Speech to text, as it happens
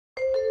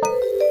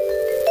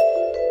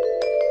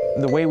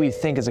The way we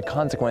think is a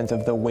consequence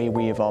of the way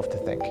we evolved to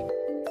think.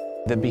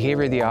 The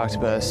behavior of the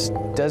octopus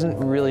doesn't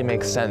really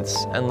make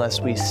sense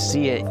unless we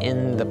see it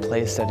in the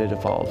place that it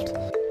evolved.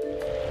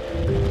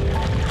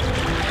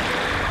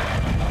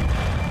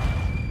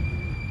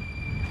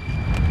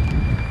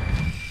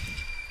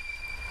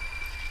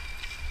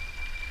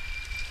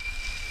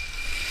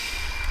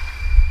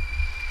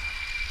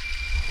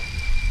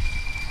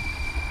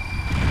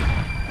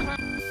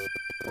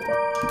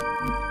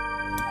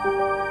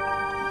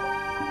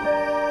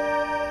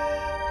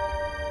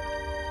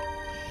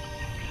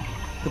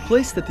 The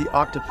place that the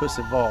octopus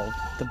evolved,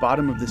 the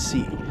bottom of the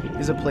sea,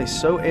 is a place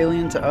so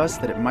alien to us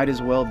that it might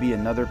as well be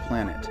another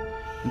planet.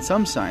 And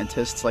some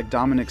scientists, like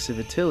Dominic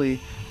Sivitilli,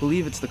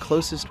 believe it's the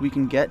closest we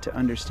can get to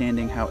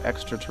understanding how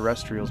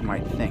extraterrestrials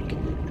might think.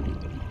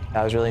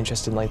 I was really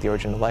interested in the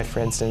origin of life, for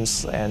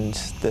instance, and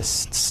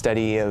this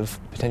study of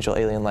potential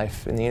alien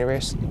life in the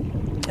universe.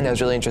 And I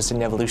was really interested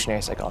in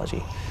evolutionary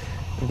psychology,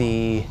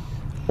 the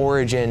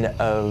origin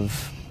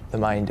of the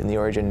mind and the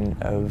origin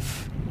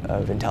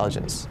of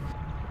intelligence.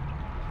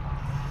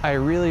 I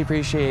really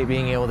appreciate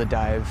being able to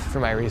dive for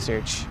my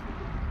research.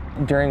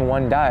 During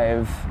one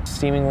dive,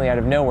 seemingly out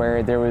of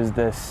nowhere, there was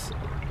this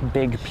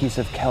big piece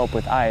of kelp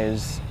with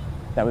eyes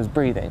that was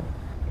breathing.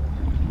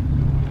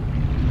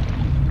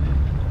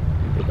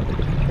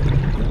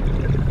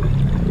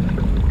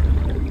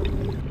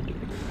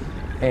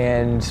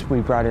 And we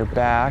brought her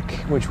back,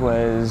 which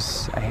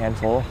was a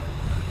handful.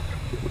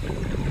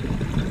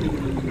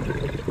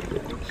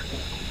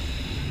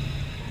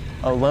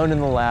 Alone in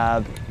the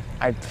lab,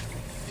 I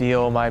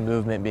feel my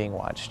movement being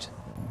watched.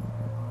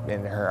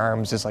 And her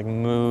arms just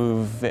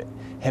move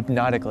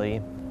hypnotically.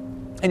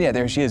 And yeah,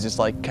 there she is, just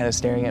kind of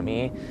staring at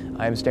me.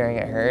 I'm staring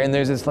at her. And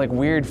there's this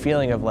weird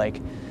feeling of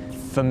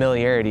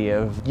familiarity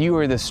of, you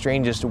are the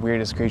strangest,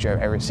 weirdest creature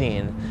I've ever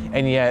seen.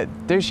 And yet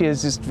there she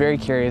is, just very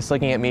curious,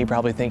 looking at me,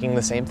 probably thinking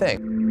the same thing.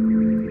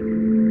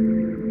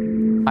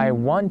 I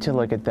want to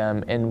look at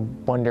them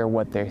and wonder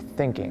what they're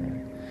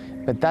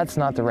thinking. But that's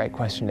not the right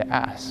question to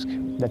ask.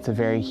 That's a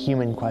very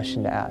human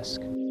question to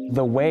ask.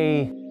 The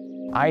way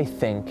I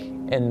think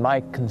and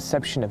my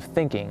conception of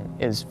thinking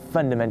is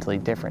fundamentally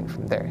different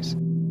from theirs.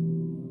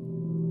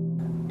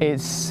 It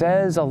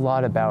says a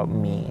lot about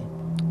me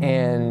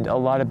and a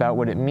lot about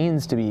what it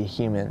means to be a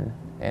human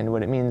and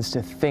what it means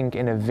to think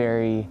in a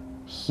very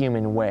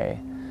human way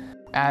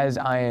as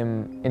I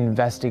am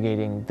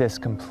investigating this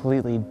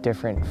completely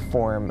different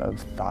form of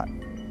thought.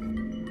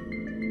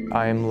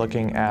 I'm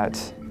looking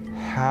at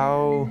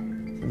how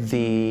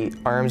the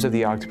arms of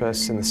the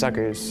octopus and the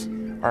suckers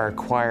are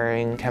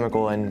acquiring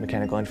chemical and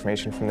mechanical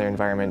information from their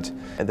environment,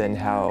 and then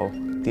how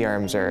the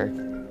arms are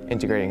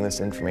integrating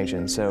this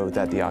information so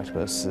that the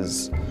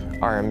octopus's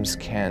arms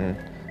can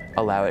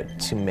allow it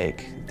to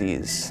make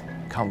these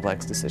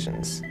complex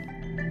decisions.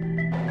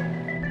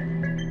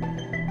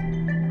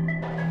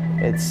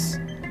 It's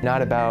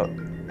not about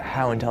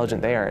how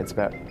intelligent they are, it's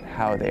about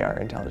how they are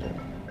intelligent.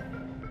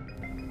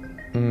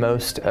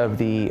 Most of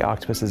the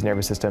octopus's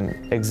nervous system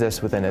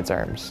exists within its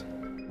arms.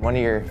 One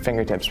of your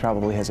fingertips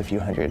probably has a few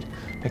hundred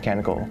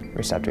mechanical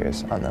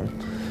receptors on them.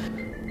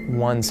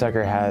 One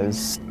sucker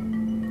has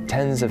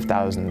tens of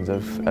thousands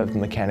of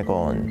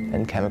mechanical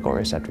and chemical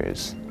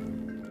receptors.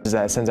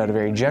 That sends out a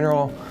very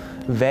general,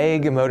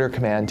 vague motor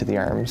command to the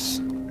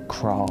arms.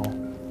 Crawl,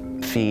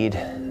 feed,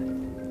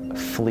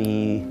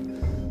 flee.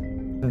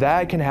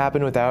 That can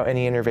happen without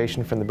any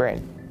innervation from the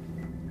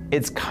brain.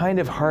 It's kind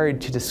of hard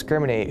to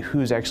discriminate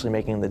who's actually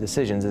making the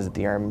decisions. Is it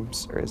the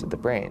arms or is it the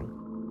brain?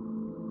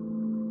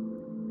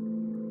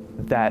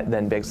 That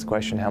then begs the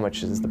question, how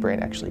much is the brain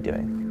actually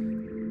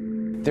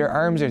doing? Their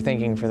arms are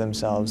thinking for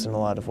themselves in a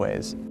lot of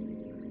ways.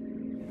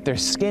 Their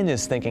skin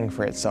is thinking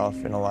for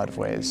itself in a lot of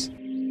ways.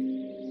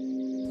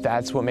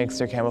 That's what makes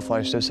their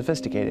camouflage so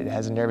sophisticated. It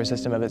has a nervous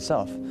system of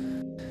itself.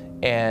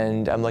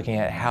 And I'm looking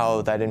at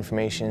how that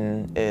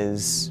information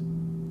is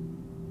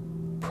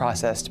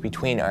processed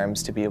between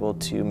arms to be able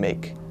to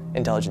make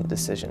intelligent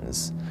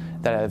decisions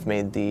that have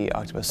made the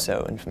octopus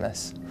so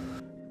infamous.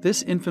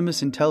 This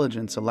infamous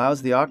intelligence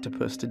allows the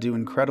octopus to do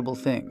incredible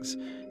things.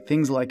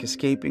 Things like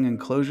escaping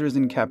enclosures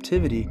in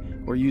captivity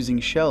or using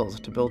shells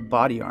to build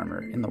body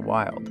armor in the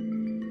wild.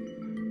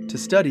 To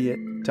study it,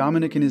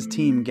 Dominic and his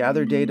team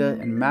gather data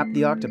and map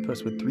the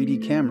octopus with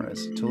 3D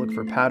cameras to look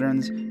for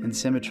patterns and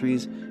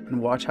symmetries and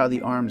watch how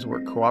the arms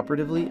work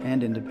cooperatively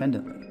and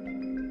independently.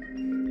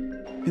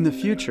 In the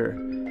future,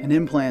 an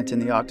implant in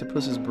the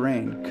octopus's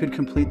brain could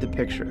complete the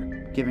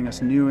picture, giving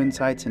us new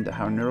insights into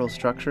how neural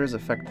structures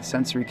affect the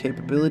sensory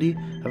capability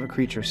of a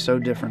creature so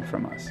different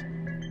from us.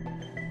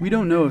 We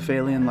don't know if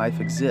alien life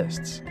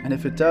exists, and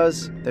if it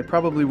does, they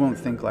probably won't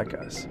think like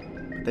us,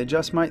 but they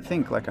just might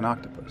think like an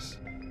octopus.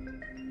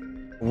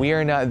 We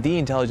are not the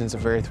intelligence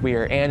of Earth, we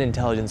are an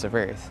intelligence of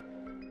Earth.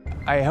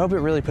 I hope it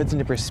really puts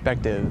into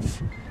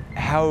perspective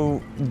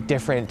how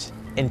different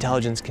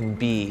intelligence can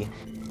be.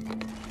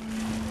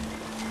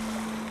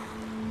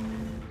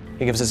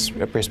 It gives us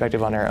a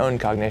perspective on our own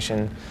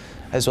cognition,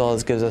 as well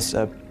as gives us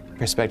a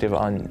perspective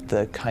on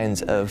the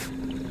kinds of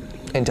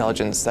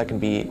intelligence that can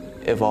be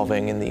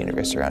evolving in the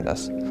universe around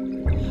us.